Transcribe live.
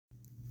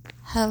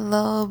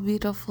Hello,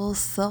 beautiful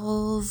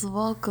souls.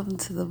 Welcome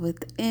to the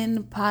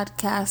Within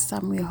podcast.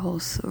 I'm your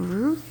host,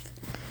 Ruth.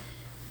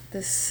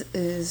 This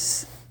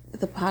is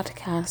the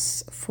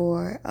podcast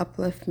for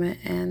upliftment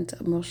and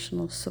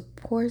emotional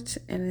support.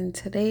 And in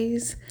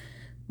today's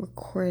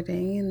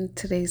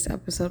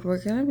episode,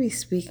 we're going to be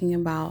speaking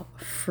about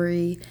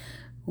free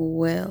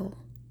will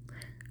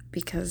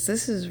because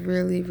this is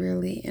really,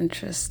 really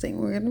interesting.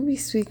 We're going to be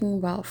speaking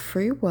about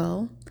free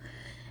will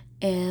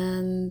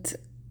and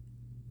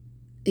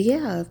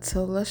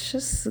so let's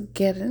just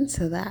get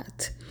into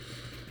that.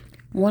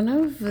 One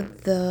of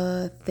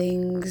the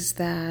things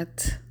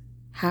that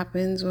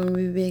happens when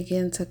we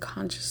begin to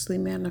consciously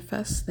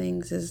manifest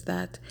things is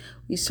that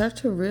we start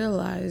to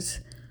realize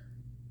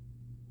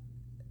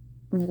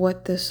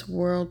what this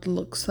world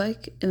looks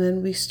like, and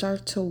then we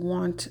start to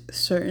want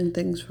certain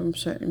things from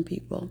certain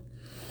people.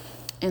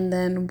 And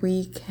then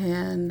we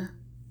can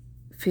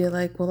feel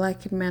like, well, I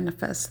can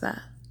manifest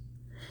that.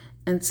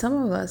 And some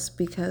of us,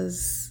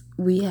 because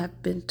we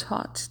have been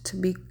taught to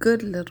be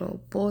good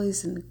little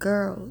boys and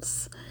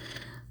girls,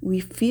 we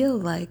feel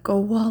like, oh,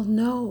 well,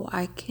 no,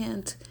 I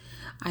can't,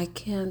 I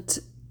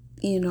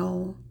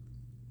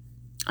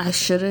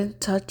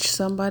shouldn't touch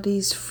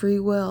somebody's free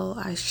will.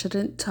 I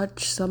shouldn't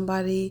touch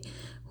somebody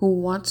who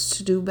wants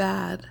to do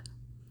bad.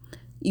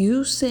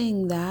 You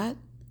saying that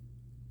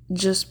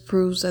just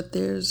proves that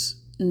there's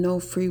no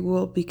free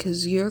will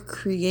because you're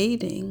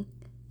creating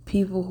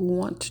people who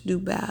want to do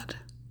bad.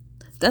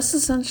 That's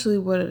essentially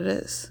what it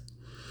is.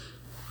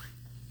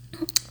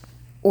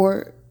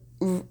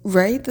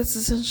 That's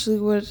essentially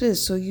what it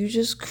is. So you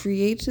just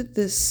created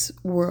this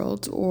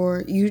world,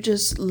 or you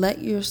just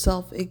let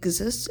yourself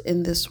exist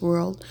in this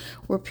world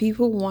where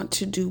people want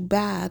to do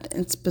bad,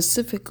 and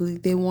specifically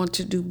they want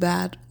to do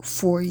bad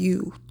for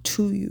you,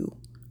 to you,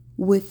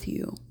 with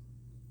you,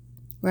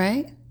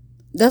 right?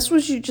 That's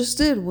what you just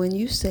did when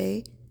you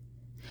say,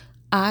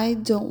 I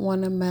don't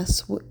want to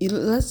mess with you.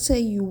 Let's say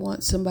you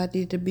want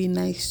somebody to be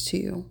nice to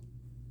you,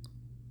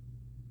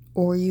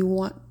 or you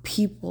want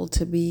people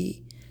to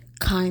be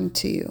kind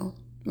to you,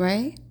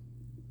 right?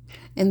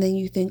 And then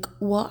you think,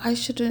 well, I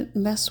shouldn't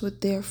mess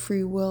with their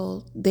free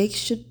will. They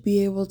should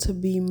be able to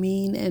be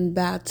mean and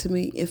bad to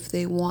me if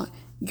they want.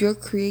 You're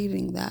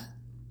creating that.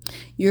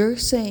 You're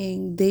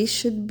saying they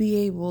should be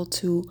able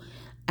to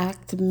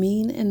act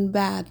mean and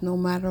bad no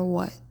matter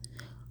what.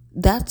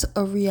 That's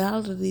a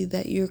reality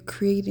that you're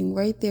creating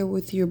right there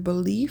with your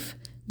belief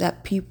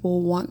that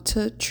people want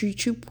to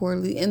treat you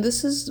poorly. And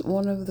this is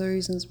one of the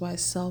reasons why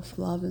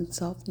self-love and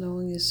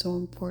self-knowing is so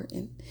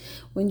important.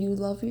 When you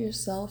love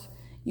yourself,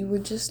 you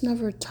would just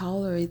never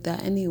tolerate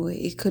that anyway.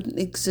 It couldn't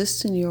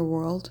exist in your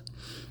world.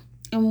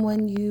 And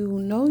when you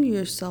know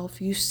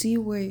yourself, you see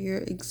where you're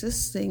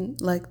existing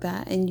like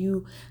that, and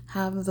you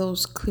have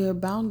those clear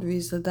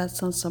boundaries that that's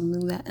not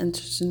something that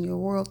enters in your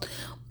world.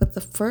 But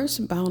the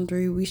first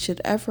boundary we should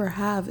ever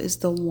have is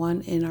the one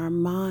in our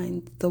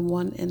mind, the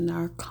one in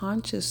our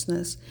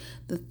consciousness,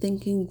 the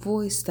thinking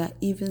voice that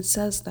even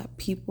says that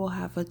people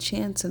have a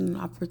chance and an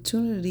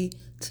opportunity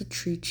to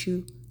treat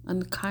you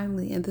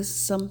unkindly. And this is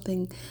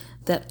something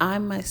that I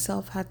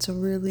myself had to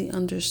really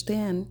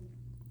understand.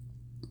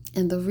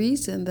 And the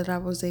reason that I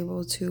was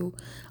able to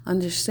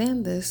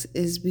understand this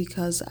is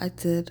because I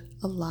did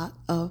a lot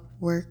of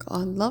work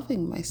on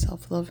loving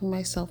myself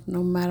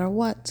no matter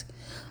what,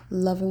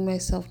 loving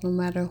myself no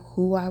matter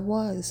who I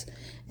was.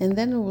 And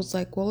then it was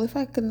like, well, if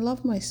I can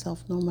love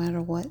myself no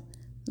matter what,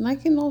 then I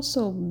can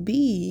also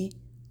be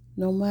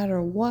no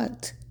matter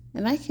what,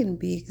 and I can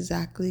be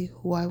exactly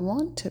who I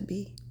want to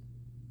be.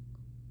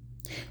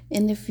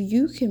 And if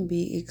you can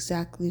be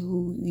exactly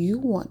who you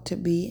want to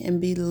be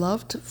and be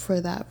loved for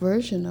that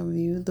version of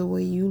you, the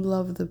way you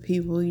love the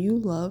people you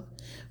love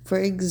for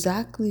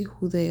exactly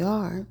who they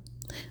are,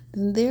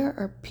 then there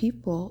are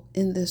people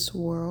in this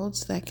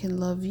world that can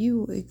love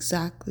you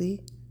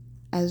exactly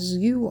as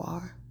you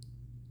are.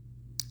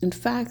 In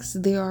fact,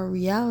 there are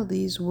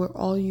realities where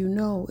all you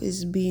know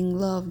is being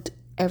loved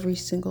every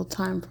single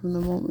time from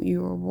the moment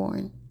you were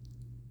born.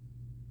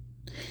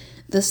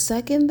 The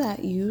second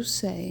that you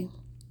say,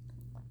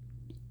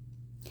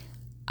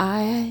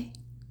 I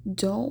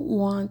don't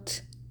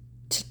want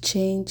to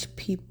change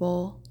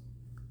people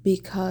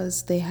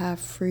because they have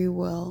free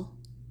will,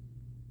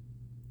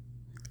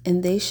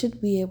 and they should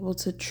be able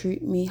to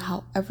treat me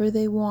however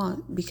they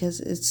want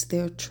because it's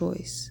their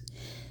choice.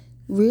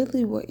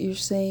 Really what you're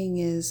saying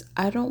is,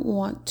 I don't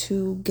want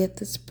to get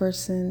this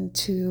person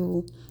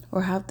to,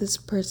 or have this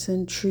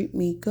person treat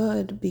me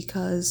good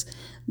because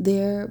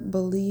their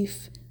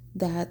belief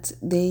that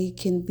they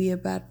can be a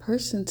bad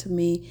person to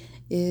me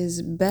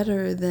is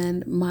better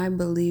than my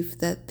belief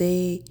that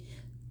they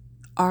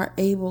are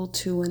able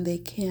to and they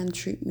can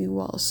treat me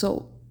well.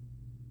 So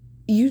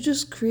you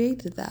just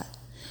created that.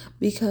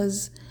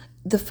 Because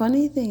the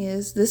funny thing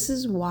is, this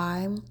is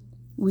why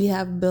we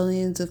have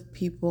billions of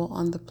people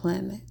on the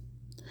planet.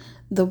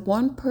 The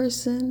one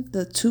person,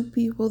 the two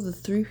people, the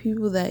three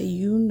people that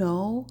you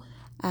know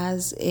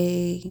as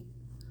a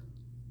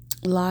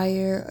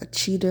liar, a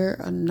cheater,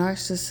 a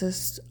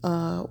narcissist,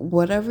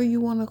 whatever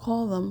you want to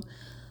call them,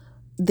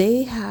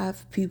 they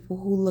have people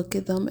who look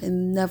at them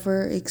and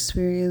never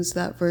experience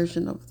that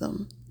version of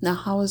them. Now,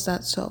 how is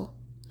that so?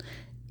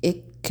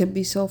 It could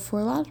be so for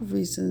a lot of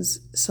reasons.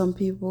 Some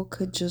people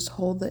could just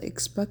hold the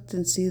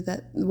expectancy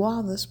that,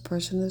 wow, this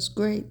person is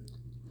great.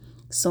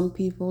 Some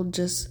people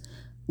just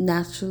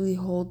naturally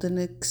hold an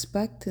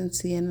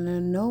expectancy and a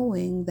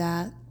knowing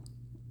that,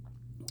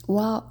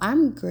 wow,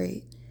 I'm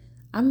great.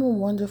 I'm a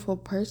wonderful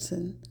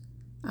person.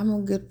 I'm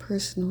a good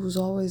person who's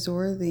always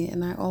worthy,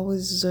 and I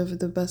always deserve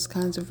the best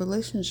kinds of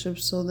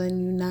relationships. So then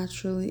you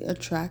naturally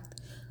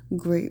attract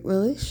great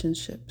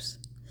relationships.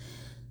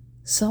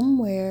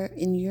 Somewhere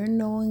in your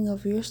knowing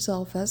of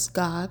yourself as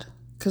God,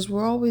 because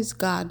we're always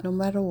God no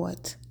matter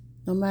what.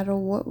 No matter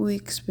what we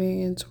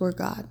experience, we're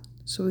God.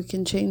 So we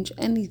can change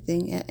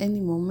anything at any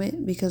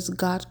moment because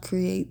God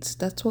creates.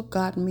 That's what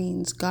God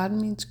means. God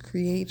means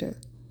creator.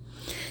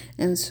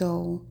 And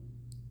so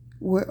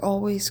we're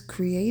always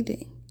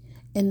creating.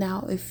 And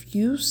now if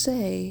you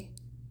say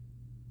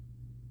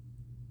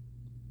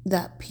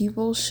that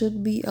people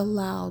should be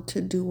allowed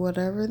to do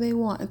whatever they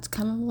want, it's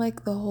kind of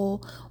like the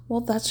whole,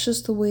 well, that's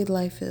just the way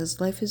life is.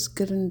 Life is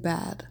good and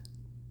bad,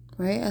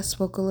 right? I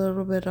spoke a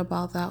little bit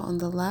about that on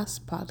the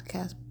last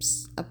podcast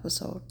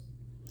episode.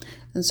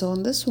 And so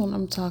in this one,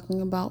 I'm talking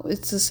about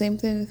it's the same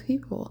thing with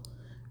people,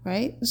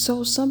 right?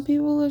 So some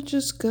people are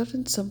just good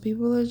and some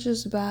people are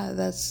just bad.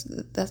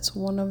 That's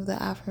one of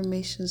the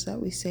affirmations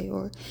that we say.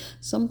 Or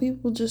some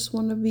people just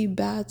want to be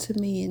bad to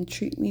me and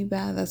treat me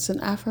bad. That's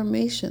an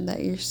affirmation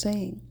that you're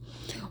saying.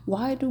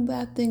 Why do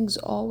bad things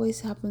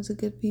always happen to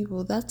good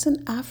people? That's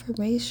an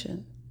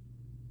affirmation,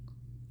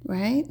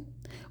 right?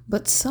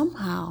 But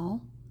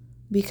somehow,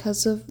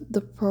 because of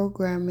the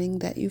programming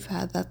that you've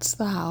had, that's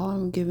the how,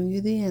 I'm giving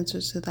you the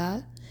answers to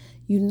that,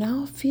 you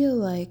now feel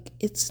like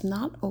it's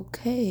not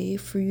okay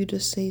for you to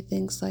say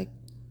things like,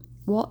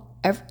 well,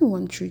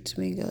 everyone treats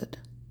me good.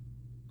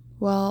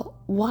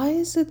 Well, why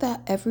is it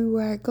that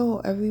everywhere I go,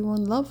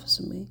 everyone loves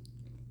me?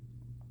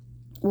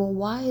 Well,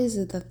 why is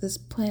it that this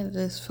planet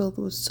is filled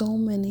with so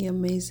many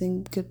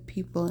amazing, good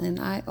people and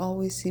I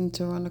always seem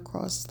to run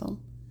across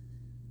them?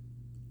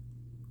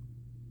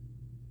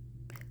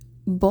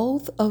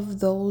 Both of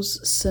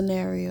those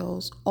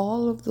scenarios,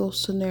 all of those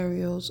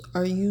scenarios,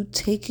 are you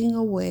taking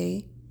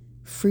away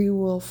free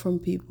will from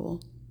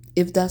people,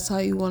 if that's how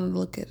you want to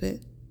look at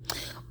it.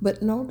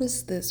 But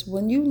notice this,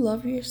 when you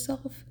love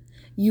yourself,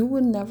 you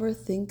would never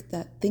think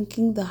that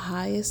thinking the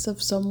highest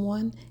of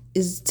someone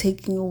is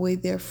taking away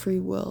their free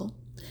will.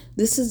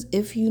 This is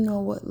if you know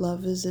what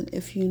love is and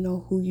if you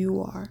know who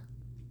you are.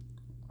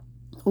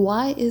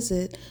 Why is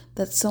it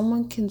that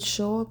someone can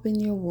show up in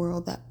your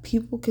world, that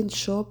people can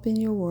show up in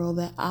your world,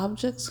 that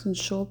objects can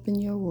show up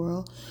in your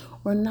world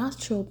or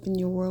not show up in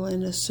your world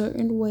in a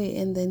certain way,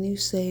 and then you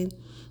say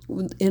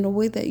in a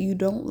way that you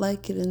don't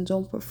like it and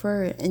don't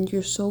prefer it, and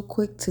you're so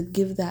quick to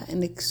give that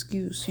an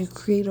excuse. You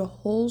create a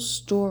whole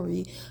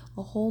story,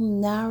 a whole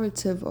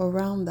narrative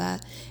around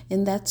that,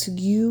 and that's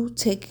you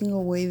taking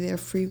away their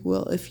free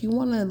will. If you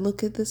want to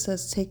look at this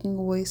as taking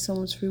away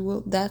someone's free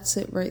will, that's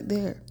it right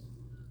there.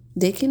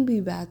 They can be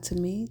bad to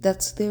me.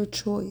 That's their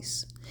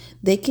choice.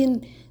 They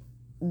can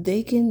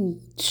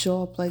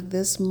show up like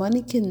this.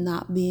 Money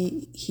cannot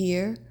be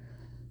here.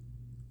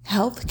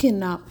 Health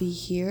cannot be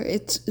here.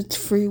 It's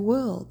free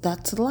will.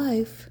 That's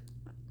life.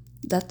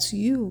 That's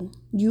you.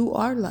 You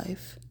are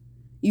life.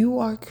 You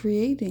are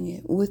creating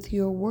it with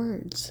your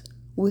words,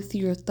 with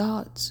your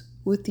thoughts,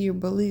 with your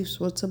beliefs.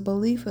 What's a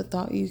belief? A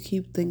thought you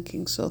keep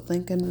thinking. So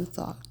think a new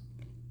thought.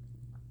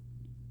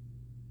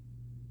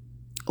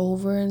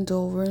 Over and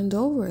over and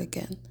over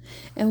again,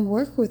 and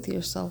work with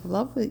yourself,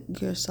 love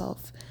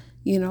yourself.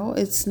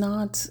 It's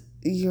not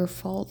your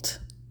fault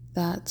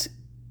that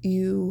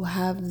you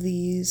have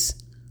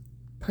these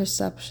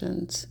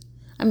perceptions.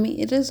 I mean,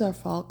 it is our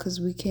fault because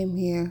we came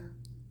here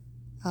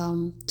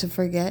to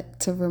forget,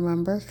 to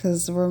remember,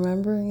 because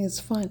remembering is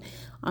fun.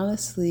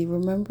 Honestly,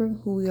 remembering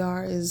who we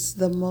are is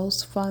the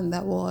most fun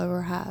that we'll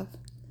ever have,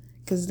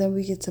 because then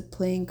we get to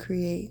play and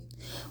create.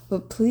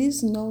 But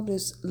please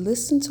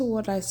listen to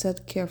what I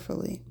said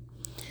carefully.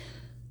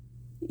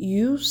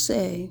 You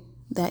say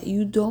that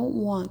you don't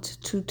want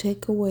to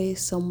take away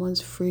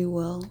someone's free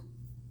will,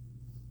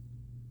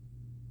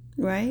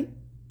 right?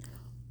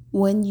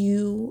 When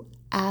you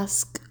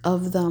ask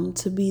of them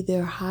to be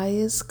their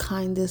highest,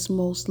 kindest,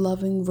 most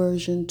loving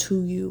version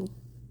to you.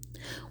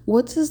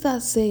 What does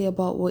that say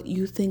about what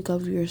you think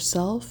of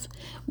yourself?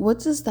 What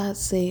does that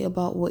say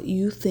about what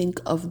you think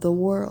of the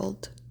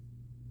world?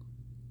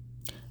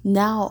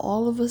 Now,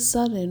 all of a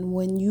sudden,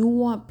 when you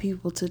want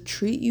people to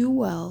treat you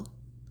well,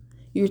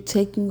 you're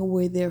taking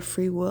away their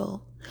free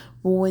will.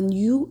 But when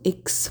you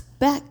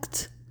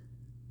expect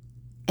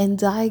and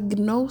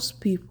diagnose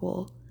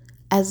people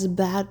as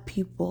bad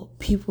people,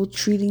 people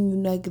treating you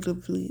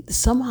negatively,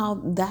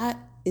 somehow that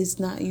is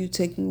not you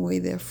taking away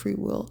their free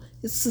will.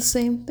 It's the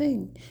same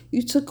thing.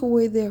 You took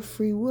away their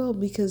free will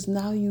because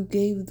now you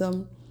gave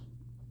them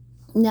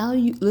Now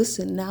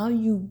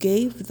you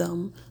gave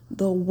them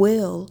the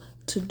will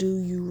to do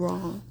you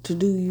wrong, to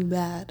do you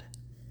bad,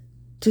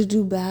 to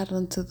do bad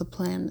unto the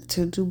planet,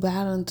 to do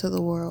bad unto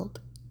the world.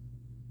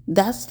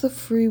 That's the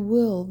free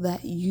will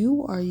that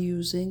you are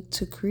using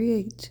to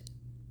create.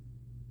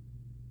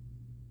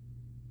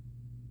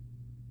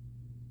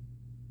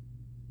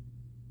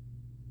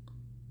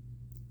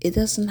 It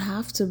doesn't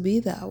have to be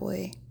that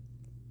way.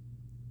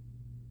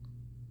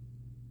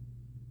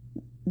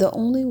 The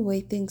only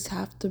way things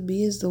have to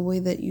be is the way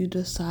that you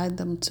decide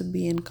them to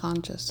be in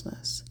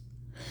consciousness.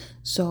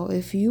 So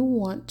if you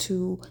want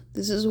to,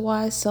 this is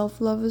why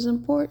self-love is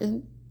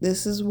important.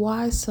 This is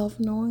why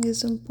self-knowing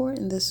is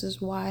important. This is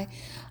why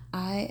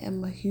I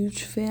am a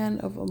huge fan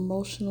of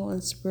emotional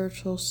and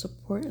spiritual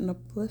support and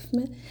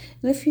upliftment.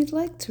 And if you'd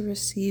like to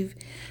receive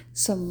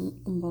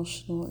some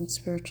emotional and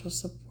spiritual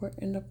support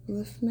and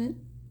upliftment,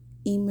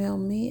 email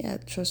me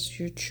at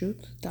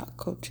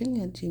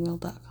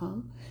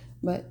trustyourtruth.coaching@gmail.com.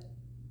 But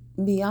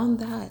beyond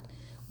that,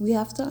 we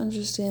have to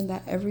understand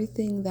that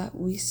everything that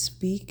we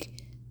speak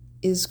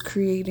is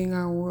creating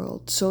our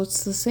world. So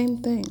it's the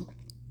same thing.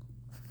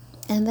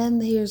 And then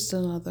here's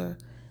another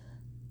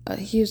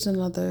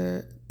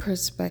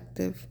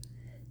perspective.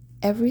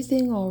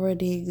 Everything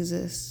already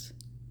exists.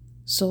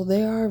 So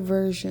there are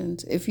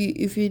versions. If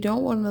you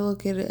don't want to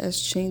look at it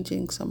as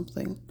changing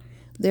something,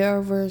 there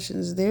are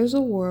versions. There's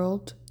a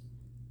world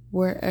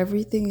where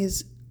everything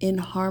is in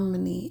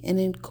harmony and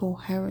in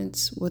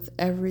coherence with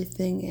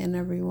everything and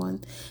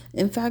everyone.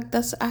 In fact,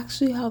 that's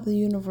actually how the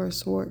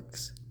universe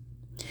works.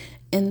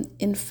 And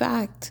in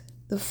fact,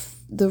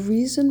 the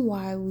reason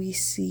why we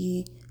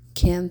see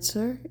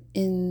cancer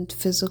in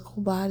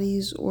physical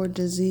bodies or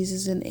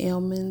diseases and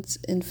ailments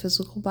in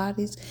physical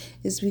bodies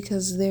is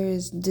because there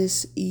is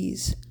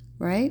dis-ease,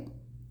 right?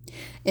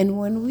 And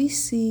when we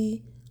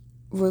see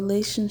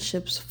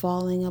relationships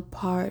falling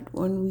apart,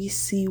 when we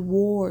see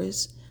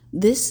wars,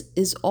 this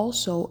is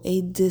also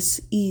a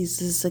dis-ease.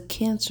 This is a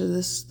cancer.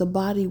 This is the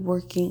body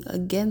working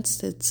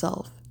against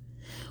itself.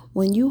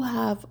 When you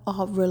have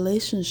a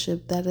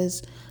relationship that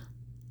is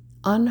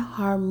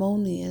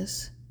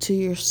unharmonious to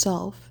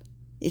yourself,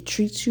 it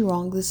treats you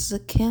wrong, this is a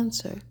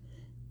cancer.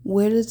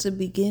 Where does it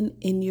begin?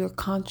 In your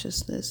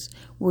consciousness,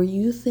 where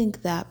you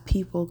think that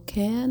people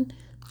can,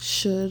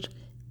 should,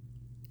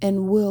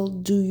 and will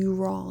do you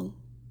wrong.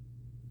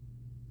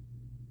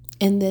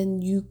 And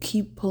then you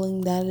keep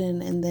pulling that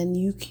in, and then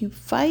you keep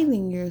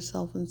fighting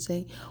yourself and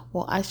saying,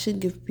 well, I should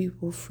give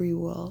people free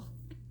will.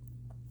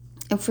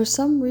 And for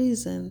some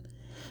reason,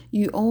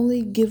 you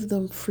only give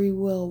them free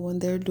will when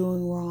they're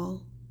doing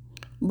wrong.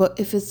 But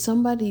if it's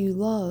somebody you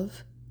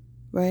love,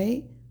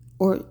 right,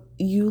 or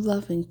you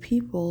loving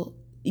people,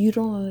 you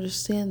don't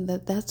understand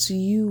that that's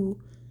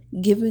you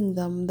giving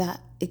them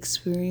that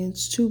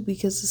experience too,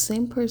 because the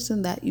same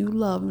person that you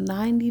love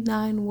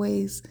 99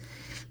 ways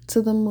to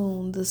the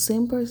moon, the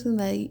same person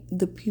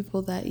the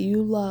people that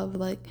you love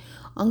like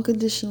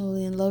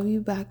unconditionally and love you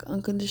back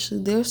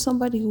unconditionally, there's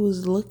somebody who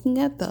is looking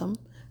at them.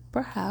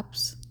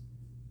 Perhaps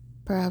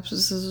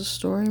this is a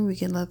story and we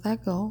can let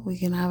that go. We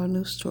can have a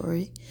new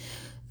story.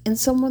 And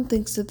someone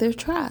thinks that they're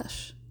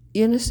trash.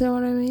 You understand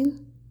what I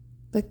mean?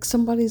 Like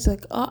somebody's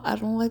like, oh, I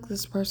don't like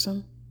this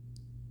person.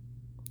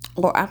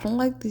 Or I don't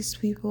like these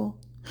people.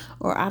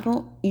 Or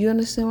you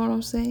understand what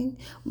I'm saying?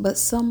 But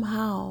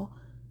somehow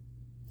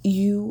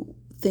you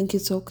think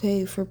it's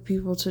okay for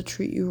people to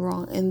treat you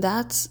wrong. And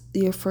that's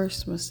your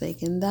first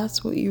mistake. And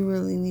that's what you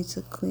really need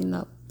to clean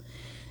up.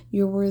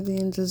 You're worthy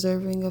and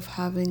deserving of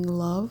having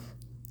love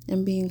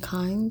and being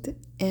kind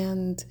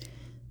and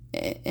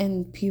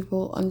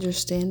people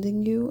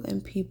understanding you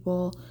and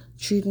people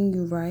treating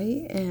you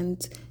right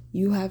and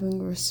you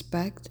having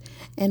respect.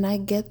 And I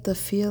get the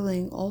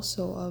feeling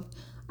also of,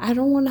 I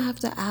don't want to have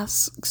to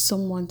ask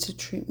someone to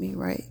treat me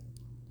right.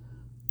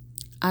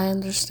 I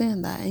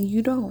understand that, and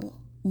you don't.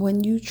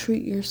 When you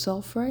treat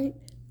yourself right,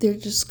 they're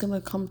just going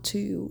to come to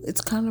you.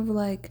 It's kind of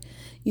like,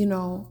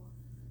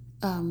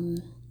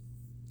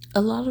 a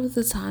lot of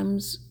the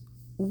times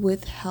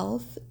with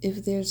health,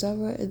 if there's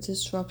ever a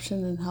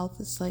disruption in health,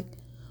 it's like,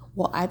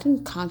 well, I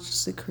didn't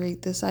consciously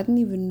create this. I didn't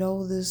even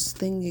know this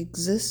thing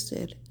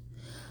existed.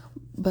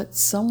 But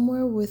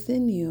somewhere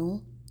within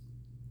you,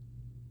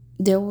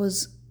 there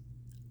was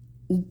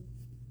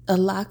a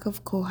lack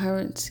of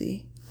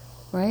coherency,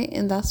 right?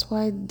 And that's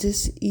why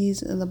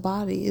dis-ease in the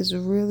body is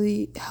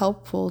really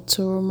helpful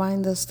to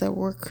remind us that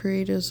we're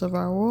creators of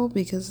our world,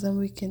 because then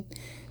we can,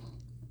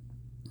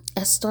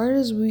 as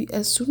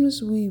soon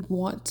as we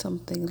want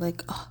something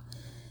like,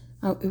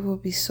 it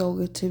would be so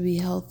good to be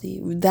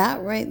healthy.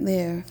 That right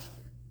there,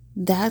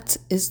 that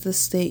is the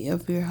state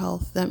of your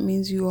health. That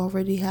means you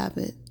already have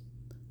it.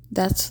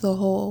 That's the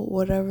whole,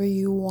 whatever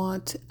you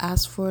want,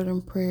 ask for it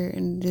in prayer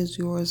and it is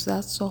yours.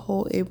 That's the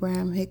whole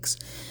Abraham Hicks.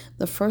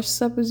 The first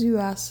step is you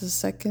ask. The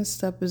second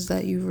step is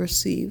that you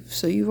receive.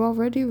 So you've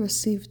already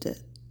received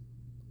it.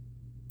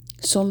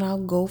 So now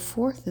go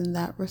forth in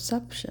that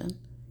reception.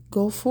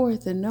 Go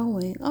forth in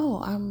knowing,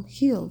 oh, I'm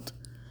healed.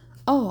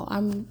 Oh,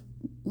 I'm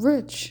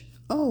rich.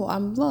 Oh,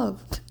 I'm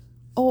loved.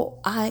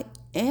 Oh, I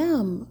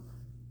am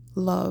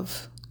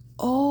love.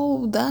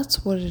 Oh,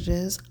 that's what it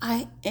is.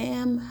 I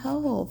am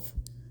health.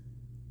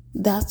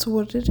 That's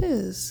what it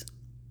is.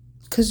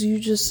 Because you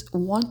just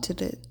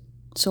wanted it.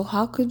 So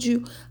how could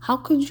you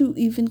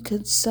even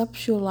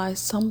conceptualize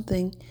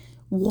something,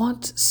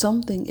 want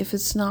something if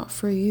it's not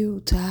for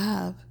you to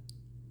have?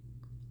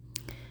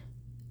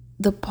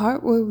 The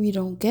part where we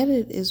don't get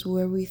it is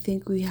where we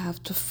think we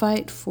have to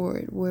fight for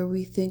it, where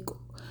we think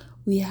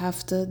we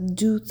have to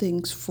do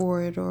things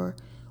for it, or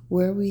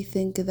where we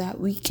think that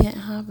we can't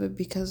have it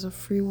because of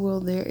free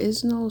will. There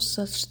is no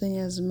such thing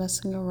as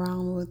messing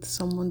around with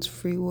someone's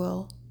free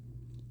will.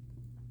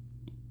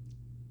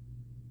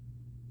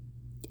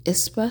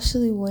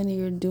 Especially when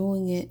you're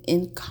doing it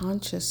in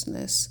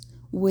consciousness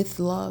with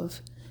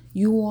love.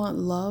 You want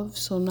love,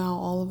 so now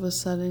all of a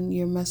sudden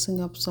you're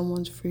messing up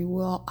someone's free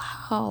will.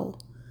 How?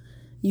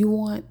 You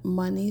want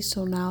money,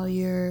 so now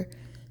you're,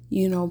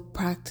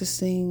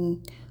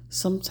 practicing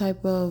some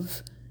type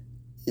of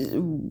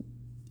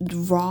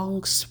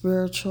wrong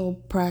spiritual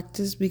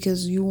practice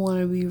because you want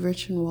to be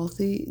rich and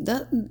wealthy.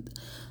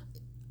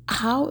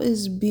 How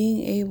is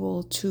being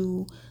able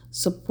to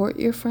support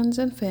your friends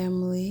and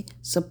family,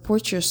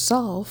 support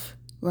yourself,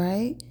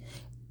 right?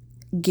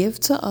 Give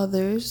to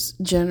others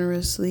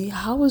generously.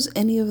 How is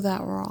any of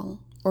that wrong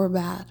or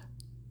bad?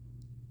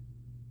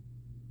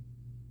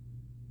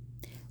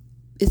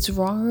 It's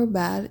wrong or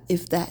bad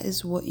if that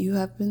is what you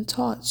have been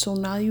taught. So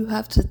now you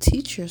have to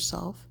teach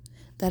yourself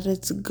that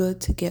it's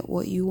good to get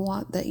what you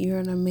want, that you're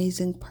an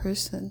amazing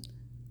person.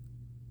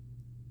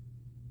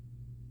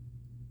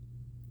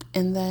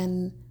 And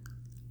then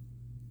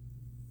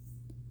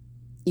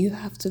you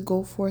have to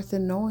go forth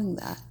in knowing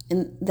that,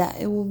 and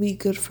that it will be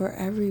good for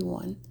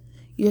everyone.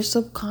 Your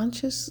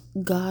subconscious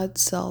God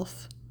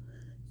self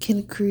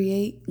can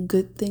create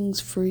good things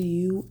for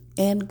you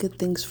and good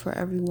things for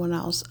everyone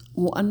else.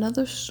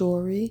 Another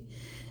story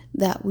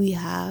that we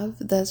have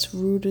that's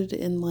rooted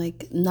in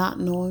not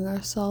knowing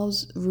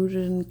ourselves,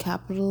 rooted in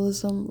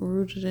capitalism,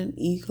 rooted in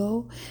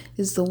ego,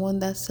 is the one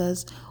that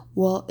says,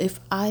 well, if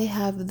I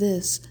have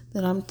this,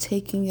 then I'm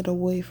taking it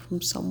away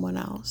from someone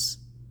else.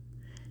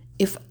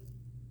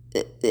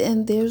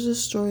 And there's a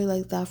story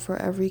like that for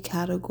every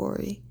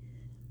category.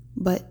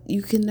 But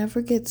you can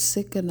never get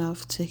sick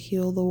enough to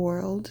heal the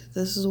world.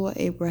 This is what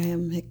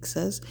Abraham Hicks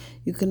says.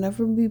 You can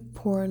never be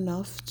poor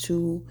enough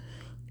to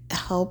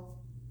help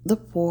the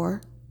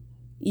poor.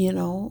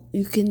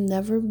 You can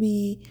never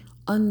be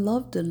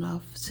unloved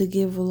enough to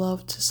give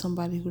love to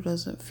somebody who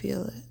doesn't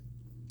feel it.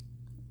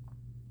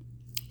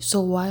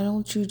 So why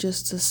don't you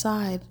just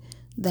decide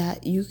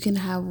that you can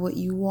have what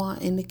you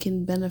want and it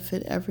can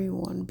benefit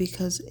everyone,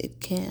 because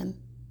it can.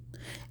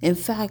 In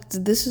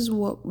fact, this is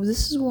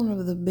one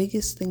of the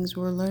biggest things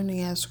we're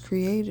learning as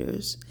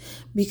creators,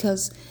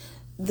 because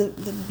the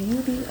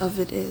beauty of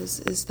it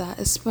is that,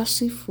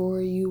 especially for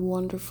you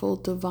wonderful,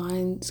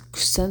 divine,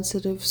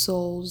 sensitive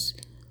souls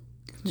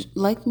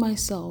like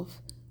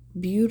myself,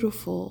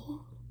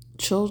 beautiful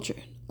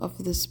children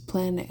of this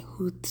planet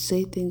who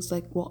say things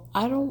like, well,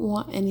 I don't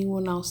want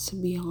anyone else to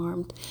be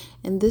harmed,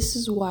 and this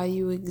is why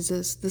you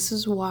exist. This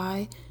is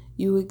why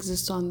you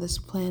exist on this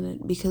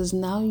planet, because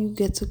now you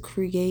get to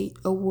create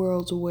a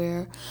world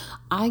where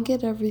I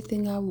get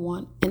everything I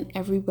want and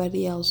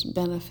everybody else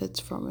benefits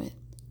from it.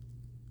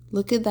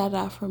 Look at that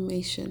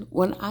affirmation.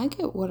 When I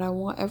get what I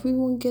want,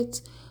 everyone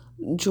gets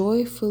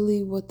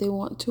joyfully what they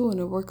want to, and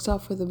it works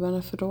out for the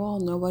benefit of all.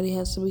 Nobody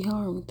has to be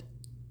harmed.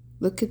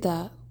 Look at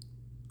that.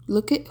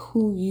 Look at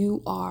who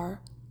you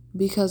are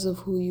because of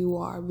who you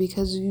are,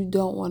 because you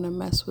don't want to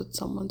mess with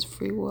someone's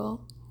free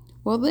will.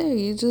 Well, there,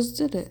 you just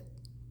did it.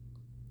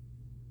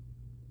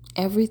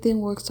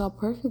 Everything works out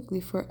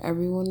perfectly for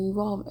everyone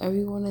involved.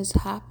 Everyone is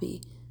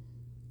happy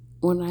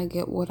when I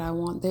get what I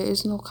want. There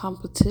is no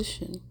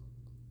competition.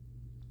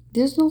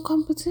 There's no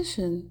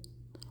competition,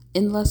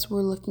 unless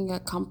we're looking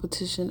at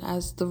competition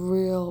as the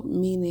real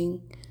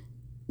meaning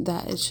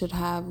that it should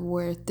have,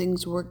 where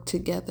things work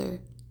together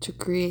to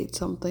create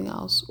something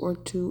else or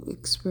to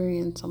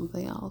experience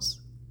something else.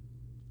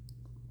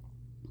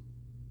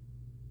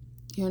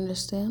 You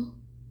understand?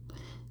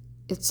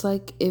 It's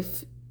like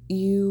if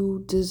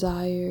you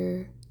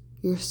desire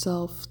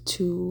yourself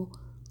to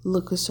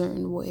look a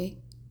certain way,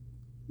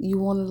 you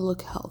want to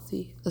look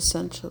healthy,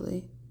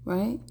 essentially,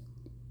 right?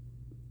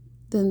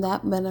 Then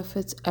that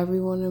benefits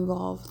everyone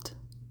involved.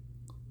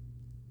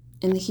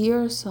 And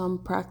here are some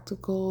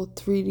practical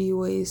 3D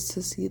ways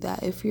to see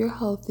that. If you're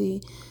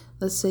healthy,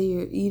 let's say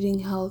you're eating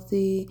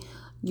healthy,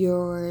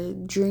 you're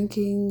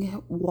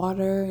drinking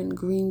water and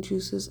green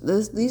juices.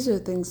 These are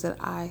things that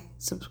I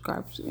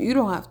subscribe to. You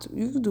don't have to.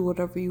 You can do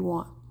whatever you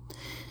want.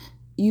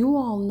 You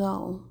all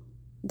know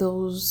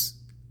those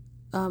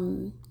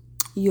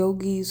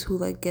yogis who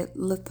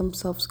let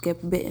themselves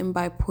get bitten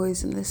by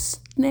poisonous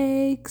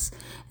snakes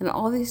and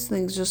all these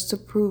things just to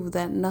prove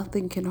that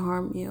nothing can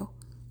harm you.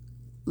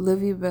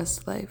 Live your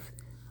best life.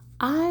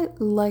 I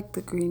like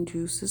the green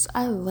juices.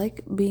 I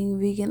like being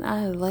vegan.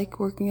 I like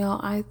working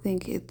out. I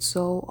think it's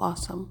so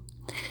awesome.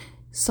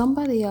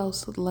 somebody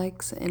else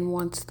likes and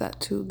wants that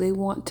too. They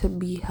want to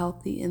be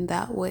healthy in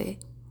that way.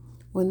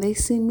 When they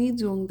see me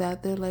doing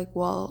that, they're like,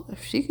 well,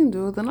 if she can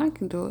do it, then I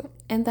can do it.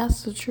 And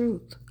that's the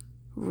truth,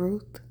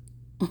 Ruth.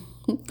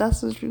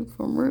 That's the truth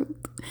from Ruth.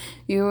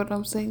 You know what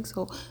I'm saying?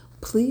 So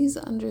please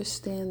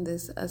understand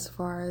this as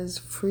far as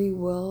free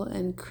will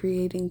and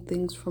creating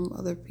things from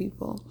other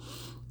people.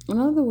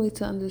 Another way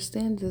to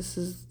understand this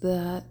is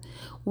that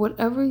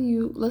whatever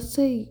you, let's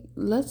say,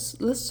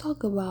 let's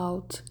talk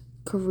about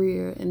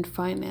career and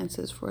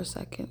finances for a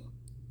second.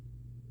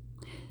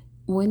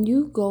 When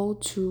you go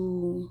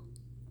to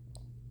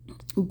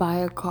buy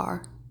a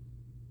car,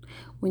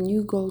 when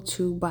you go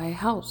to buy a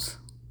house,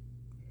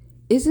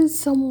 isn't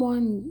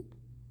someone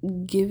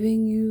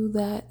giving you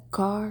that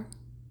car?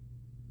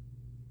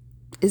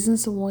 Isn't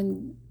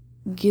someone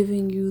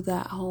giving you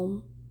that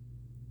home?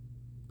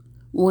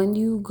 When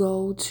you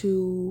go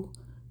to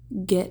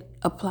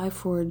apply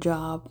for a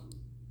job,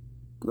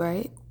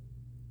 right?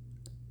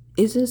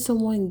 Isn't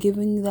someone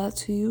giving that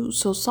to you?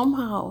 So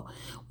somehow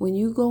when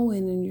you go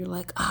in and you're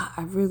like,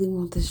 I really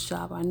want this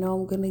job, I know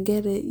I'm gonna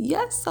get it,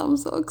 yes, I'm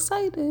so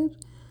excited,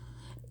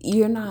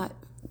 you're not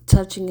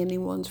touching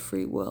anyone's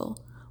free will.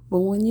 But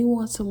when you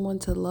want someone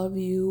to love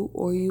you,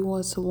 or you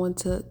want someone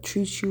to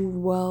treat you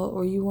well,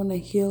 or you want to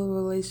heal a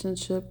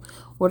relationship,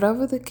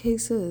 whatever the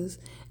case is,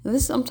 and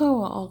this, I'm talking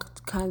about all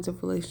kinds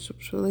of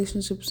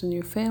relationships in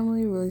your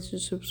family,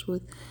 relationships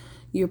with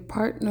your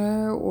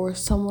partner, or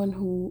someone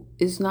who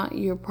is not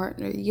your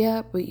partner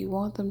yet, but you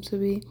want them to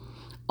be,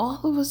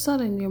 all of a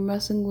sudden you're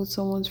messing with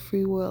someone's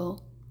free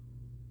will.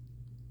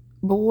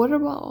 But what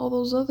about all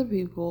those other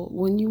people?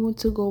 When you went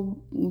to go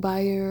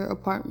buy your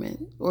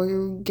apartment,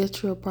 or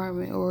get your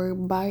apartment, or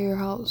buy your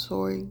house,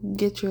 or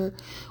get your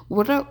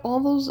whatever,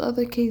 all those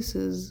other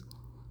cases,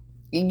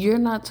 you're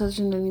not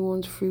touching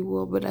anyone's free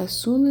will. But as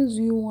soon as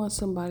you want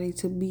somebody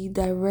to be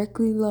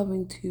directly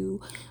loving to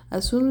you,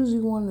 as soon as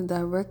you want to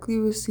directly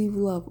receive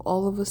love,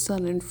 all of a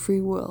sudden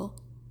free will.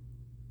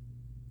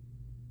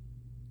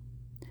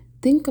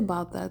 Think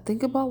about that.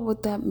 Think about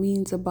what that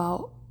means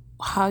about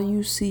how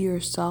you see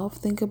yourself.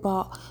 Think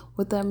about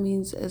what that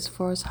means as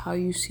far as how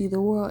you see the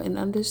world, and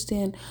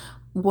understand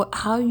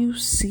how you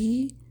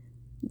see,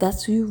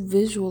 that's you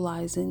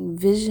visualizing,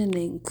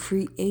 visioning,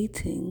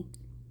 creating.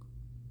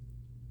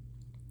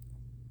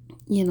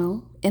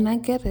 And I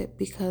get it,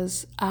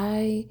 because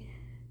I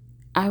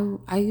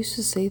used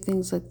to say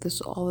things like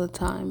this all the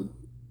time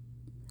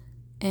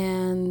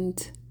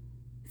and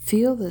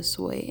feel this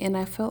way. And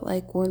I felt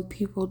like when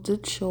people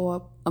did show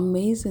up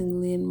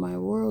amazingly in my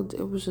world,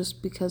 it was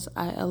just because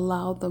I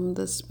allowed them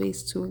the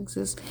space to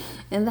exist.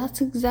 And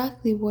that's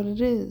exactly what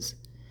it is.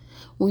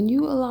 When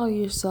you allow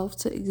yourself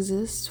to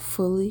exist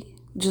fully,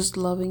 just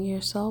loving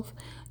yourself,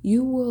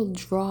 you will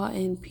draw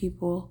in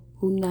people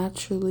who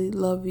naturally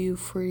love you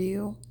for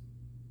you.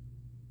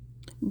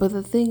 But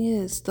the thing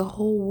is, the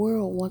whole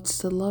world wants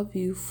to love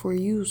you for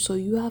you, so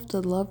you have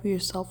to love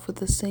yourself with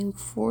the same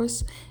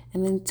force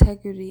and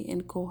integrity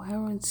and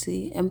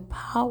coherency and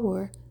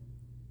power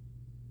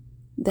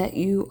that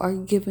you are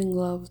giving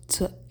love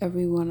to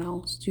everyone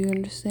else. Do you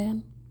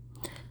understand?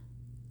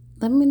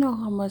 Let me know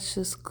how much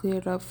this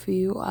cleared up for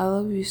you. I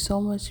love you so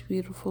much,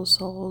 beautiful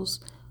souls.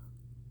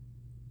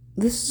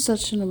 This is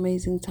such an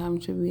amazing time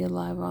to be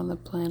alive on the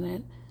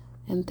planet.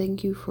 And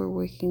thank you for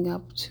waking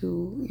up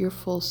to your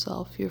full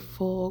self, your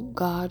full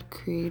God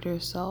creator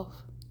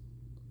self.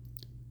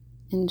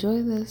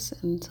 Enjoy this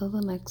until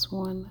the next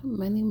one.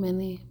 Many,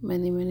 many,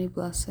 many, many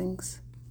blessings.